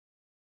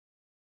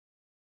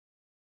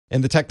In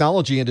the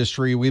technology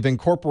industry, we've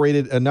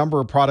incorporated a number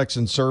of products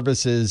and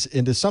services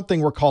into something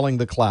we're calling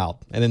the cloud.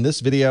 And in this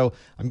video,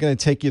 I'm going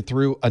to take you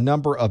through a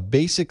number of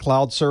basic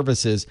cloud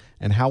services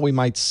and how we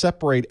might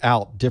separate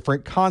out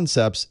different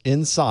concepts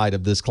inside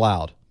of this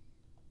cloud.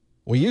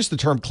 We use the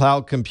term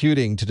cloud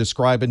computing to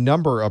describe a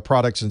number of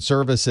products and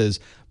services,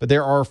 but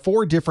there are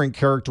 4 different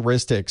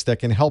characteristics that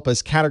can help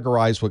us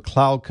categorize what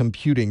cloud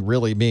computing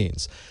really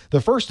means.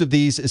 The first of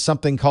these is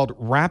something called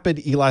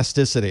rapid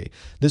elasticity.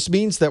 This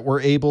means that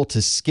we're able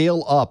to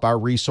scale up our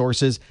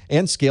resources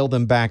and scale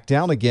them back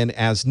down again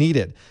as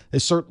needed.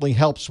 This certainly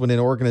helps when an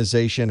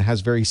organization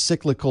has very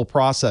cyclical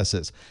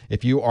processes.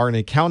 If you are an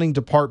accounting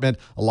department,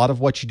 a lot of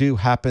what you do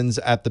happens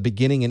at the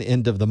beginning and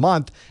end of the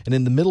month, and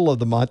in the middle of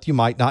the month, you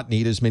might not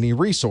need as many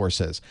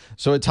resources.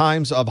 So at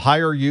times of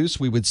higher use,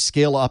 we would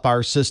scale up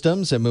our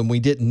systems, and when we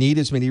didn't need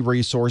as many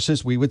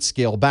resources, we would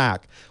scale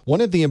back.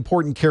 One of the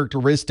important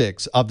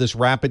characteristics of this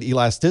rapid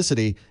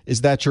elasticity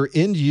is that your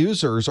end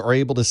users are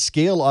able to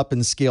scale up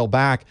and scale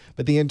back,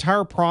 but the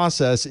entire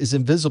process is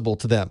invisible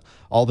to them.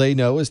 All they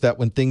know is that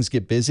when things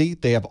get busy,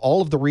 they have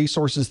all of the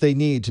resources they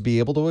need to be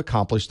able to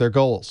accomplish their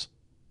goals.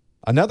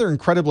 Another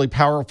incredibly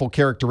powerful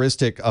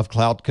characteristic of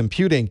cloud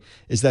computing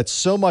is that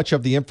so much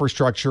of the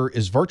infrastructure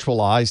is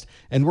virtualized,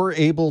 and we're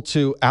able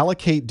to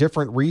allocate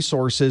different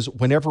resources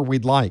whenever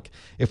we'd like.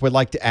 If we'd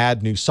like to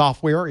add new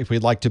software, if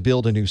we'd like to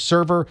build a new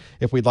server,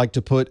 if we'd like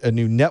to put a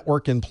new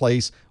network in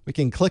place, we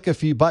can click a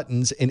few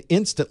buttons and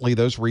instantly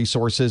those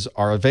resources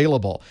are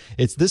available.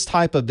 It's this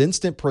type of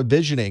instant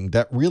provisioning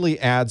that really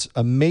adds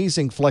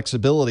amazing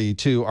flexibility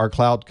to our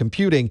cloud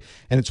computing,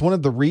 and it's one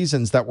of the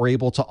reasons that we're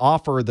able to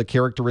offer the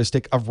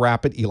characteristic of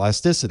rapid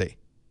elasticity.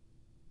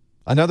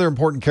 Another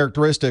important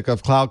characteristic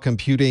of cloud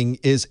computing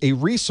is a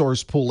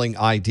resource pooling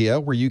idea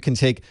where you can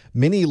take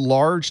many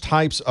large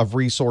types of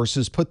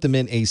resources, put them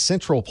in a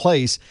central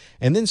place,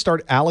 and then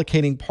start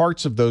allocating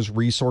parts of those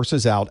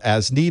resources out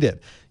as needed.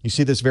 You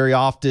see this very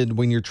often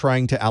when you're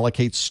trying to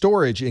allocate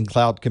storage in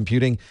cloud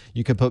computing.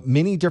 You can put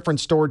many different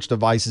storage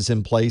devices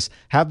in place,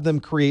 have them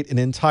create an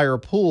entire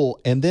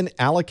pool, and then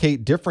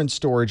allocate different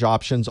storage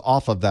options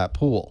off of that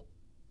pool.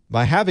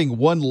 By having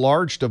one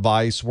large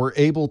device, we're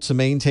able to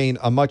maintain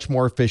a much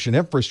more efficient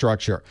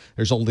infrastructure.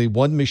 There's only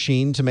one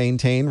machine to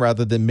maintain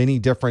rather than many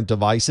different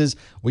devices.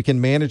 We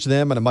can manage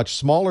them in a much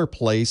smaller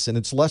place, and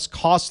it's less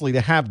costly to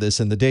have this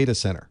in the data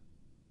center.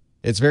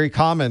 It's very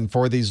common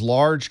for these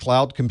large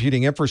cloud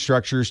computing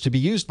infrastructures to be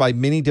used by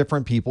many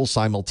different people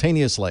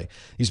simultaneously.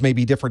 These may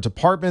be different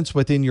departments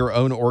within your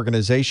own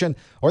organization,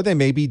 or they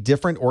may be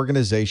different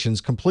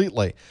organizations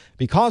completely.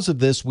 Because of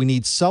this, we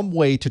need some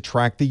way to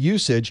track the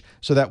usage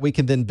so that we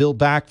can then bill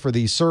back for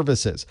these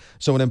services.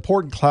 So an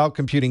important cloud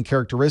computing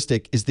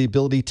characteristic is the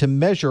ability to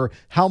measure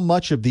how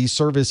much of these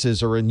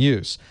services are in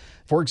use.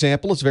 For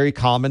example, it's very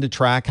common to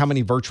track how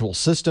many virtual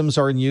systems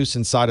are in use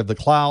inside of the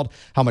cloud,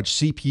 how much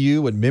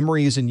CPU and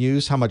memory is in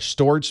use, how much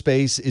storage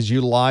space is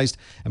utilized.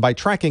 And by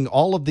tracking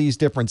all of these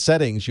different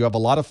settings, you have a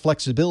lot of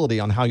flexibility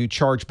on how you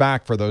charge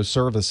back for those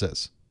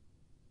services.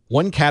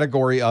 One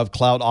category of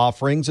cloud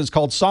offerings is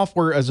called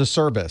software as a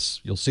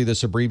service. You'll see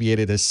this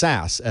abbreviated as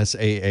SaaS,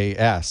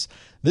 S-A-A-S.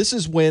 This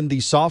is when the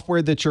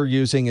software that you're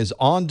using is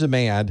on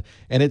demand,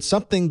 and it's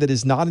something that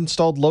is not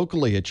installed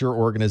locally at your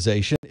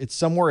organization. It's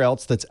somewhere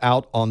else that's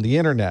out on the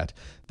internet.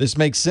 This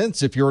makes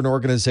sense if you're an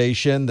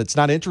organization that's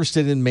not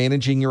interested in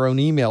managing your own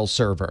email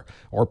server,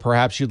 or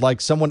perhaps you'd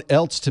like someone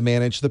else to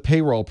manage the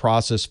payroll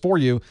process for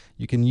you.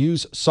 You can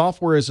use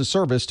software as a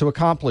service to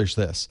accomplish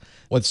this.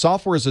 With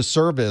software as a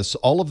service,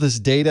 all of this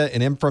data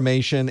and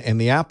information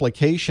and the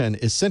application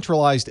is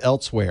centralized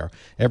elsewhere.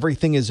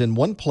 Everything is in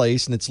one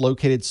place and it's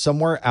located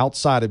somewhere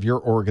outside of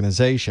your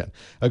organization.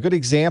 A good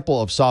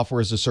example of software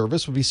as a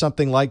service would be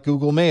something like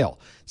Google Mail.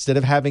 Instead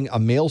of having a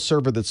mail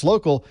server that's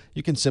local,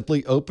 you can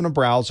simply open a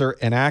browser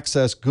and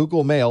access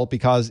Google Mail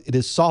because it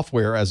is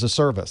software as a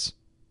service.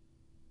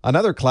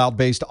 Another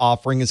cloud-based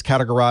offering is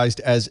categorized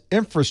as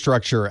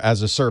infrastructure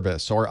as a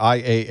service, or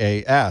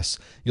IaaS.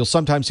 You'll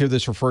sometimes hear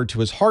this referred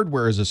to as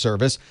hardware as a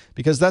service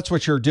because that's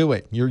what you're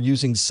doing. You're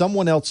using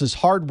someone else's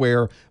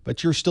hardware,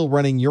 but you're still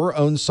running your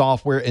own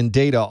software and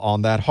data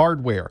on that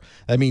hardware.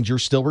 That means you're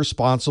still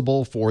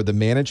responsible for the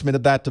management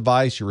of that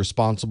device. You're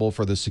responsible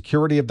for the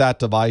security of that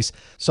device.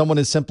 Someone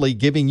is simply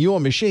giving you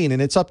a machine,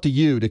 and it's up to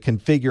you to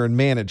configure and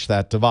manage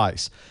that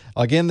device.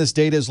 Again, this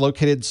data is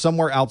located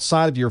somewhere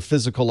outside of your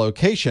physical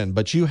location,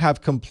 but you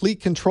have complete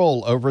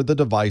control over the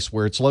device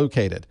where it's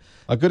located.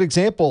 A good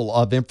example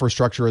of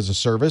infrastructure as a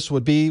service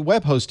would be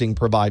web hosting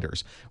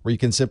providers, where you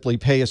can simply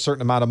pay a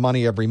certain amount of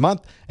money every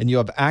month and you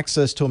have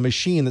access to a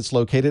machine that's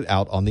located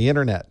out on the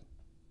internet.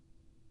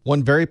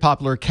 One very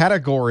popular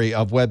category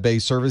of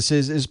web-based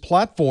services is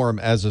platform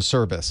as a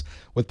service.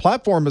 With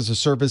platform as a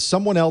service,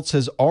 someone else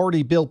has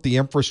already built the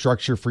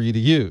infrastructure for you to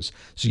use.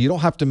 So you don't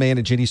have to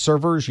manage any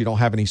servers. You don't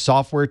have any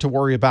software to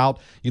worry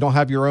about. You don't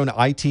have your own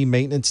IT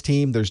maintenance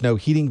team. There's no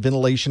heating,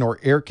 ventilation, or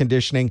air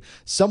conditioning.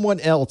 Someone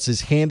else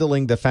is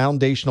handling the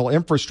foundational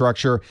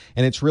infrastructure,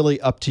 and it's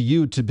really up to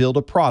you to build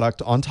a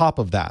product on top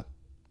of that.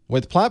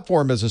 With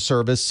platform as a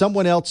service,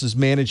 someone else is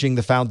managing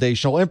the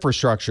foundational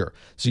infrastructure.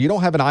 So you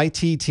don't have an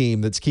IT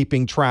team that's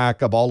keeping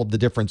track of all of the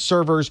different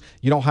servers.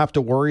 You don't have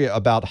to worry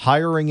about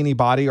hiring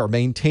anybody or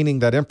maintaining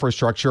that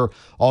infrastructure.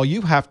 All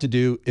you have to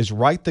do is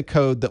write the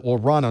code that will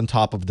run on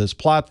top of this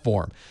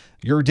platform.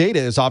 Your data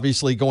is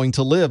obviously going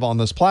to live on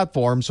this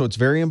platform, so it's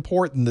very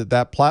important that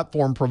that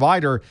platform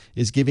provider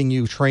is giving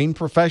you trained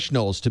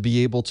professionals to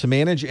be able to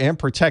manage and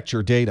protect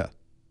your data.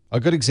 A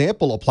good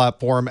example of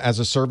platform as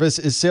a service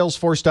is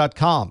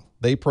Salesforce.com.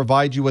 They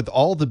provide you with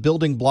all the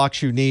building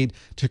blocks you need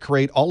to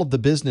create all of the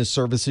business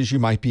services you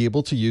might be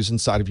able to use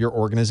inside of your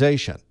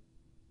organization.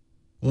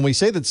 When we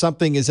say that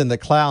something is in the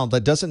cloud,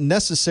 that doesn't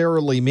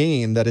necessarily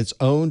mean that it's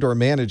owned or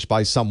managed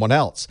by someone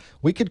else.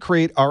 We could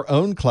create our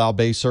own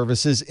cloud-based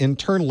services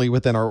internally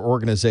within our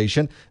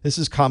organization. This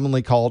is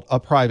commonly called a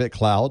private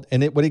cloud,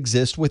 and it would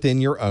exist within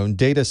your own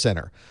data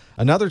center.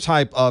 Another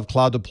type of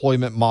cloud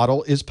deployment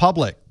model is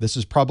public. This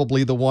is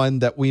probably the one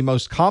that we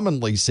most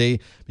commonly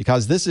see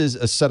because this is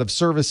a set of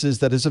services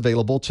that is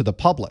available to the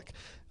public.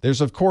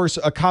 There's, of course,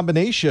 a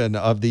combination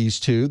of these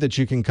two that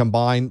you can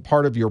combine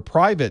part of your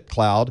private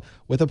cloud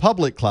with a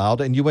public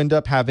cloud, and you end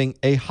up having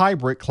a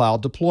hybrid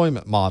cloud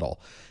deployment model.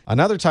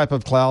 Another type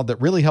of cloud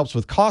that really helps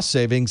with cost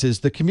savings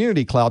is the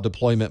community cloud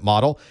deployment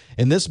model.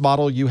 In this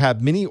model, you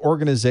have many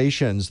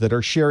organizations that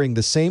are sharing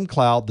the same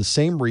cloud, the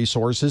same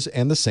resources,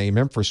 and the same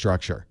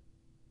infrastructure.